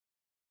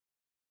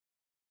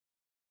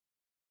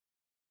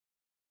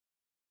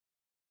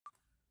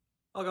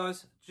Hi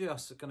guys,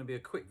 just going to be a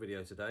quick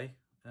video today,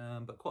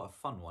 but quite a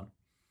fun one.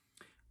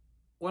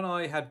 When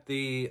I had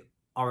the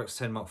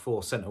RX10 Mark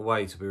IV sent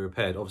away to be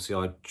repaired, obviously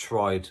I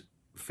tried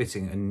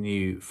fitting a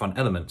new front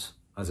element,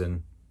 as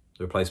in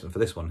the replacement for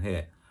this one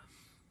here.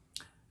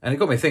 And it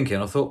got me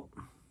thinking. I thought,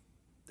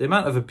 the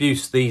amount of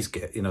abuse these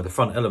get, the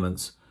front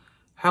elements,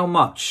 how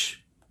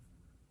much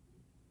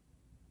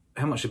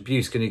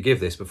abuse can you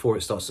give this before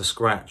it starts to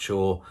scratch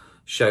or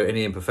show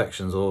any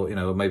imperfections, or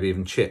maybe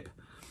even chip?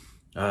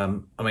 I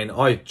mean,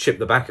 I chipped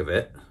the back of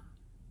it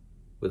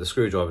with a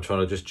screwdriver,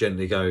 trying to just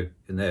gently go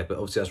in there, but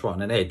obviously that's right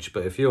on an edge.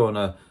 But if you're on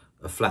a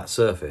flat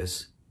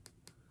surface,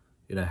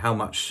 how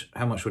much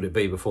would it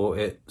be before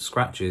it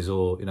scratches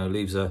or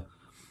leaves a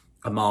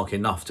mark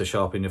enough to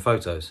show up in your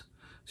photos?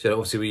 So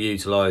obviously we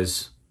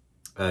utilize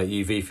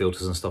UV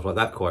filters and stuff like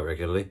that quite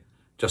regularly,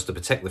 just to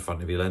protect the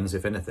front of your lens,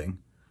 if anything.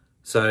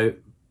 So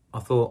I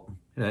thought,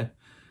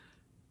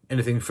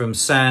 anything from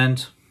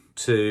sand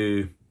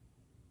to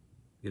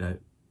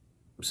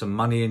some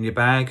money in your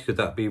bag, could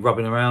that be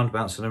rubbing around,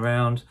 bouncing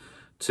around,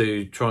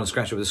 to try and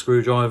scratch it with a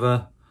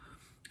screwdriver,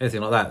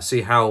 anything like that,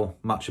 see how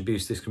much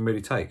abuse this can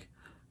really take.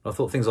 I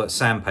thought things like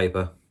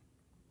sandpaper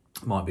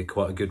might be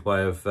quite a good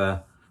way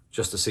of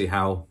just to see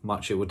how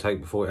much it would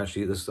take before it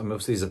actually,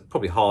 obviously these are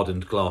probably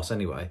hardened glass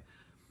anyway,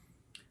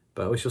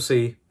 but we shall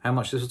see how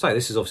much this will take.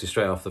 This is obviously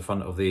straight off the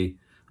front of the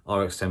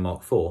RX10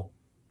 Mark IV.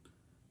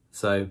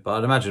 So, but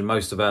I'd imagine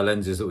most of our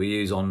lenses that we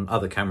use on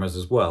other cameras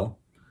as well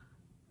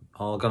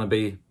are going to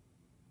be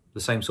the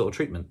same sort of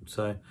treatment.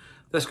 So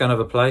let's go and have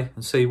a play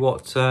and see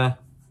what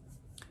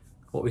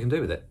we can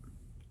do with it.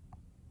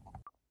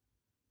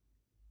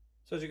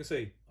 So as you can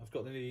see, I've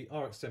got the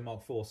RX10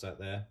 Mark IV sat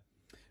there,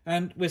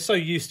 and we're so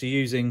used to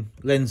using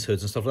lens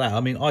hoods and stuff like that. I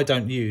mean, I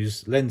don't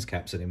use lens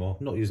caps anymore.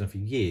 I'm not using them for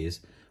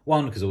years.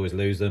 One, because I always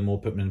lose them or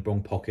put them in the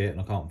wrong pocket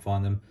and I can't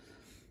find them,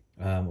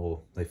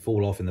 or they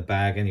fall off in the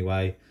bag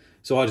anyway.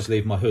 So I just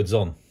leave my hoods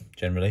on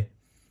generally.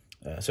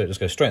 So it just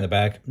goes straight in the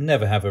bag,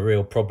 never have a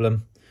real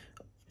problem.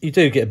 You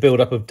do get a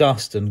build-up of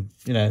dust and,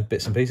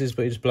 bits and pieces,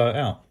 but you just blow it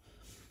out.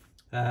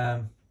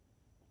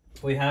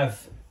 We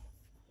have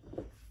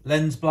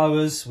lens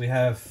blowers. We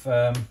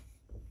have...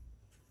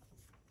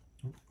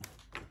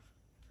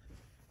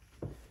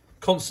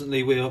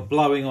 constantly we are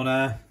blowing on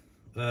our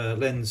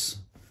lens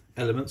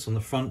elements on the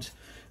front,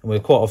 and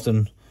we're quite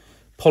often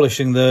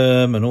polishing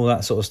them and all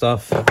that sort of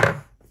stuff,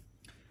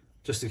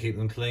 just to keep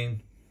them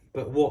clean.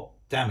 But what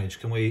damage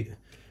can we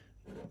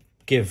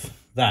give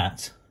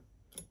that?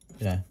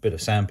 A bit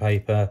of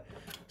sandpaper,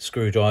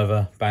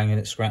 screwdriver, banging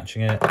it,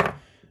 scratching it,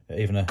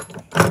 even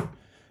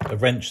a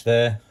wrench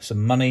there,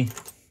 some money.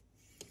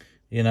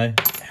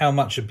 How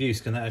much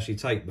abuse can that actually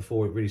take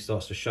before it really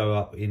starts to show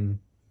up in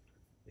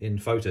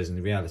photos and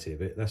the reality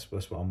of it? That's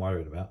what I'm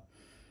worried about.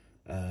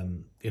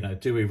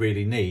 Do we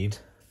really need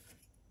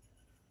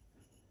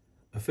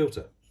a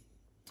filter,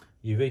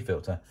 UV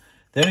filter?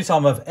 The only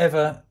time I've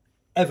ever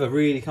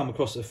really come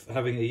across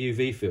having a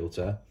UV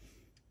filter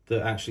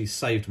that actually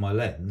saved my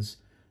lens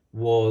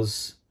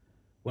was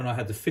when I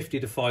had the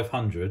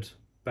 50-500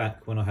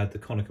 back when I had the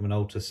Konica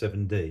Minolta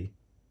 7D.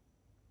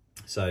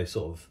 So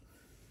sort of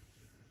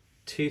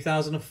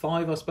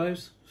 2005, I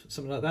suppose,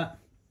 something like that.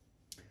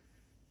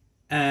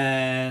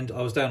 And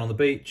I was down on the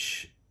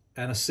beach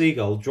and a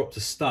seagull dropped a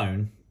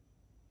stone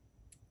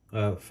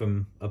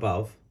from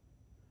above,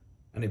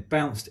 and it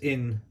bounced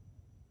in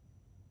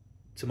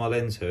to my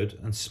lens hood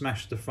and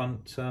smashed the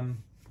front,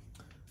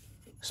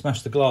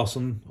 smashed the glass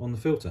on the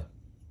filter.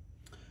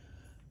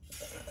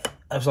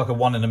 It was like a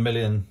 1 in a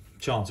million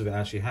chance of it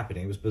actually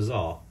happening. It was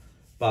bizarre,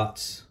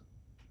 but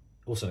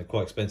also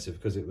quite expensive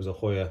because it was a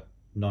Hoya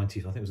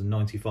 90, I think it was a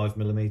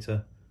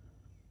 95mm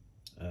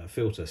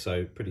filter,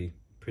 so pretty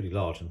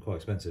large and quite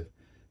expensive.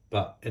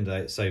 But in the day,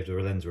 it saved a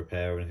lens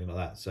repair or anything like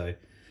that. So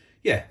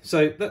yeah,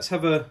 so let's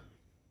have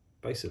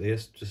let's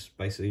just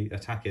basically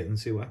attack it and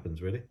see what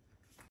happens, really.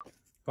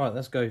 Right,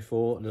 let's go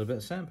for a little bit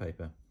of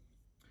sandpaper.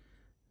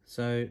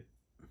 So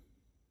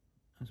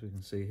as we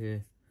can see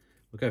here,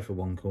 we'll go for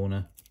one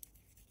corner.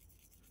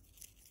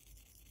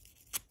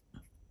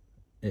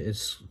 It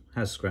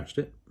has scratched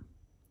it.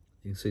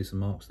 You can see some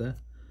marks there.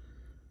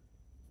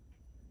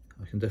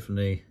 I can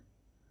definitely...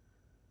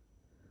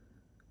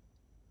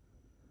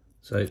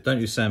 So don't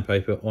use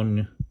sandpaper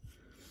on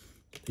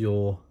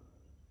your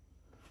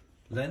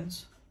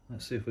lens.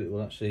 Let's see if it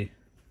will actually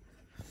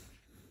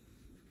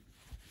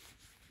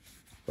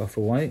buff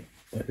away,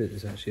 or if it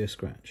is actually a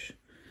scratch.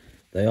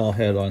 They are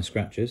hairline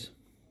scratches.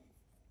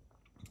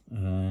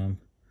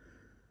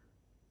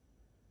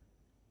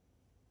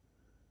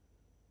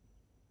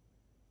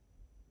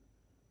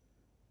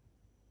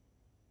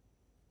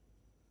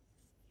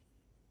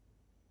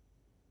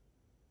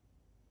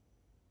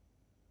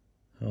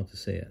 Hard to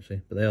see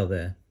actually, but they are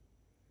there.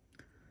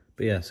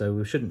 But yeah, so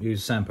we shouldn't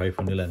use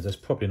sandpaper on your lens. That's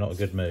probably not a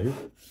good move.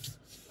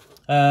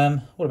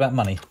 What about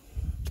money?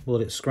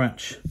 Will it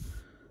scratch?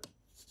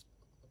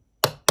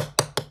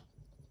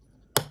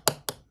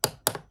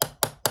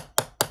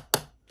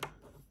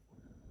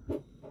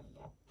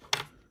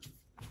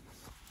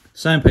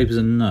 Sandpaper's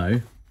a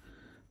no.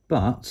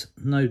 but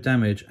no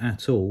damage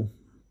at all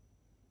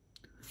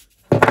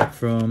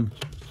from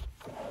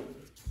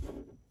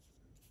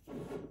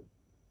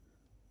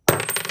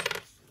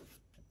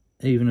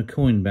even a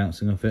coin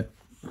bouncing off it.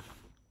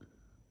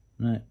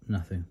 No,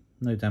 nothing.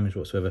 No damage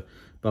whatsoever.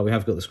 But we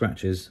have got the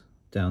scratches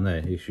down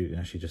there. You should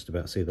actually just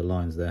about see the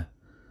lines there.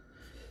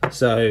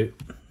 So,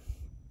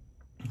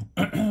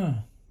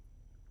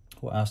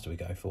 what else do we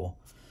go for?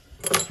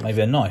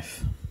 Maybe a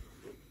knife.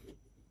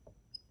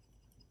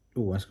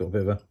 Oh, that's got a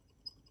bit of a...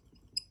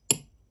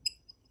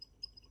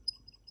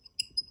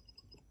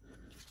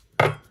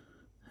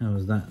 How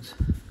was that?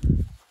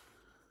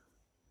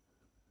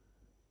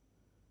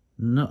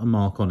 Not a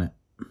mark on it.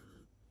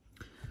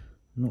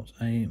 Not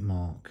a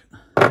mark.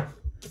 How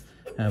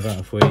about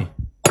if we... So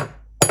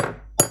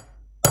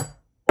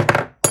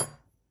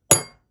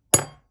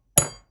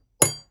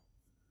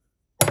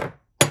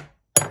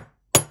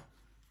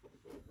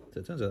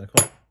it turns out they're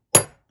quite...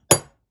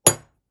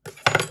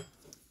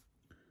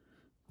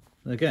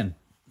 Again,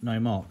 no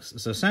marks.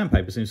 So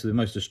sandpaper seems to be the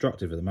most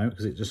destructive at the moment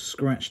because it just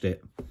scratched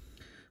it.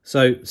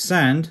 So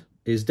sand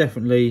is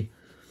definitely...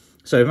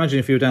 So imagine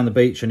if you were down the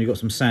beach and you've got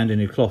some sand in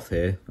your cloth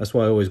here. That's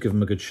why I always give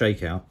them a good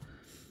shake out.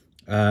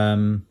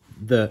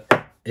 That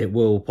it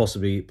will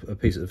possibly, a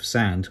piece of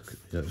sand,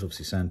 it's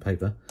obviously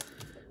sandpaper,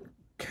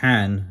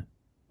 can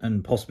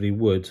and possibly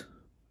would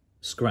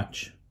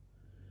scratch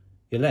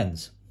your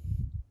lens.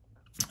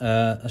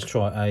 Let's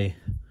try a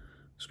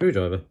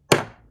screwdriver.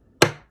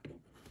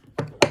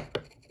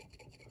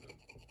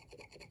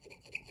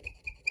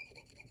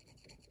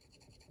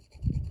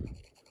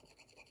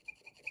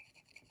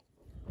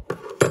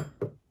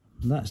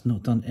 That's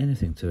not done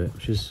anything to it,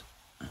 which is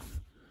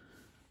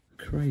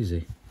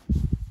crazy.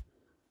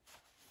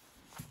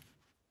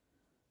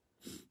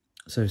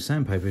 So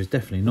sandpaper is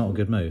definitely not a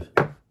good move.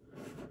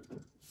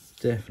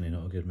 Definitely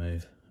not a good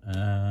move.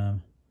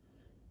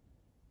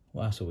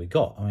 What else have we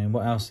got? I mean,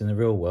 what else in the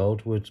real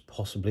world would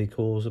possibly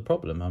cause a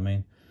problem? I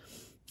mean,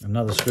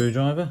 another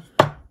screwdriver.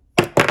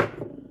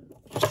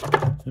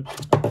 Oops.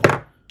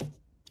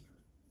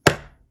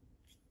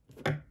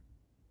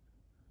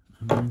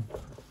 I mean,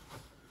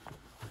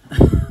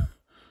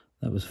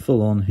 that was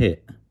full on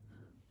hit.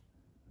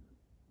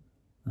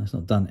 That's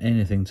not done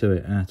anything to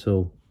it at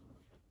all.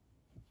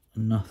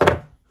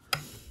 Nothing.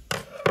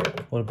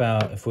 What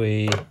about if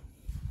we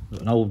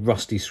got an old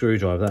rusty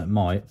screwdriver? That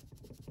might.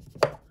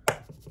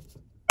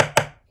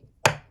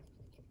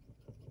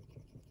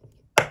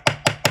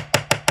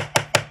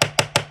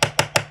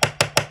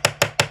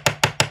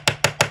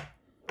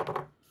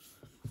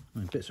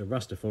 Bits of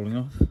rust are falling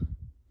off.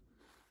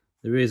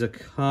 There is a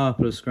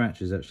couple of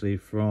scratches actually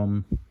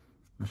from...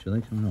 Actually,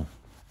 are they coming off?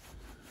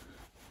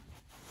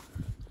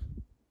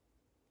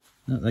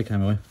 No, they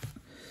came away.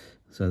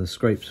 So the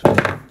scrapes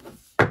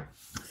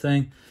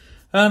thing.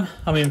 I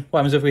mean,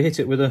 what happens if we hit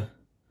it with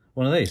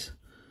one of these?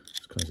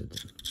 Let's close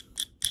it.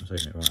 I'm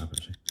taking it right up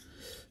actually.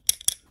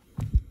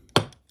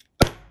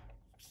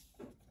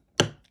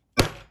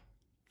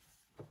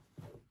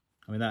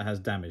 I mean, that has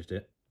damaged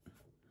it.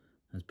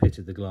 Has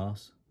pitted the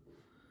glass.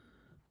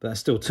 But that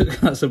still took,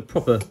 that's a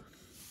proper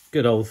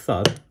good old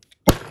thud.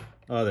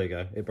 Oh, there you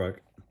go, it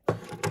broke.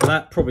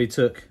 That probably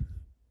took,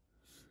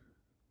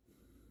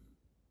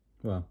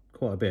 well,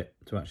 quite a bit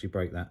to actually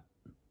break that.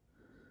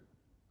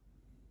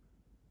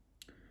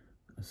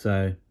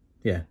 So,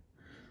 yeah,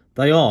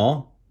 they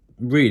are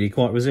really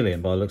quite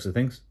resilient by the looks of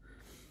things.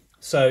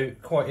 So,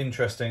 quite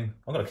interesting.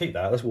 I'm going to keep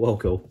that, that's well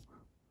cool.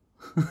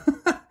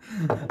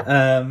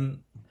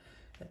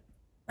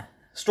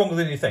 Stronger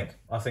than you think,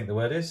 I think the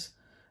word is.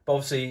 But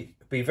obviously,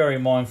 be very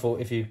mindful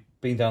if you've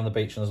been down the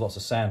beach and there's lots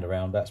of sand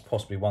around. That's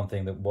possibly one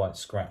thing that might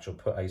scratch or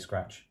put a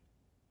scratch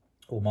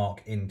or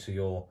mark into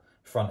your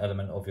front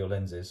element of your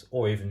lenses,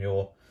 or even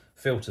your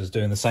filters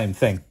doing the same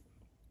thing.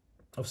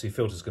 Obviously,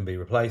 filters can be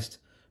replaced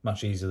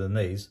much easier than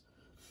these.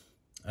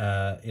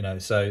 You know,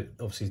 so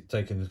obviously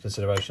take into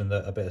consideration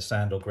that a bit of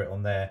sand or grit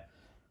on there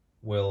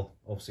will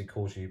obviously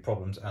cause you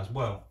problems as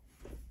well.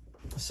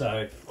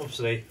 So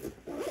obviously,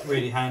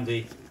 really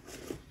handy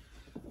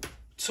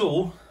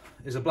tool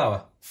is a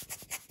blower.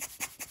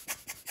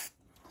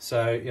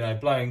 So, you know,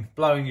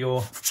 blowing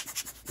your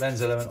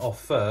lens element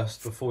off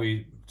first before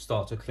you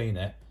start to clean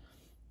it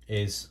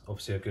is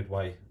obviously a good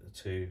way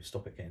to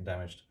stop it getting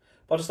damaged.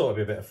 But I just thought it'd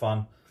be a bit of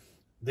fun.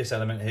 This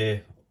element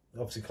here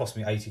obviously cost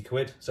me 80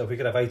 quid. So if we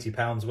could have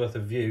 £80 worth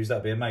of views,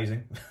 that'd be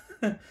amazing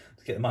to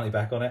get the money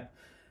back on it.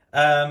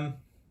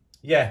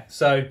 Yeah,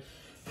 so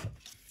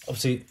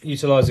obviously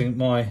utilising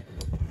my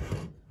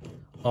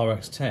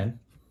RX10,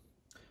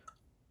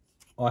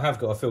 I have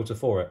got a filter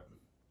for it,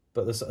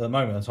 but at the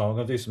moment in time I'm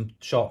going to do some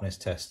sharpness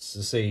tests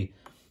to see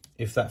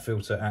if that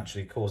filter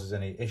actually causes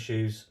any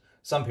issues.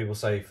 Some people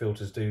say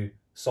filters do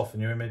soften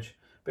your image,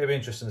 but it'll be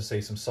interesting to see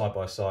some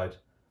side-by-side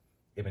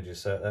images,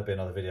 so there'll be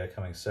another video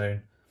coming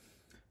soon.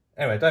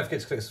 Anyway, don't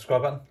forget to click the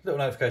subscribe button, little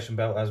notification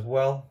bell as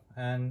well,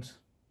 and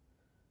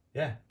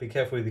yeah, be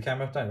careful with your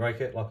camera, don't rake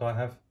it like I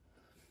have.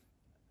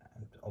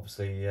 And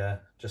obviously,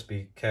 just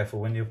be careful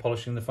when you're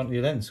polishing the front of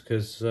your lens,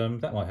 because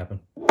that might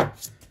happen.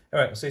 All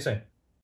right, I'll see you soon.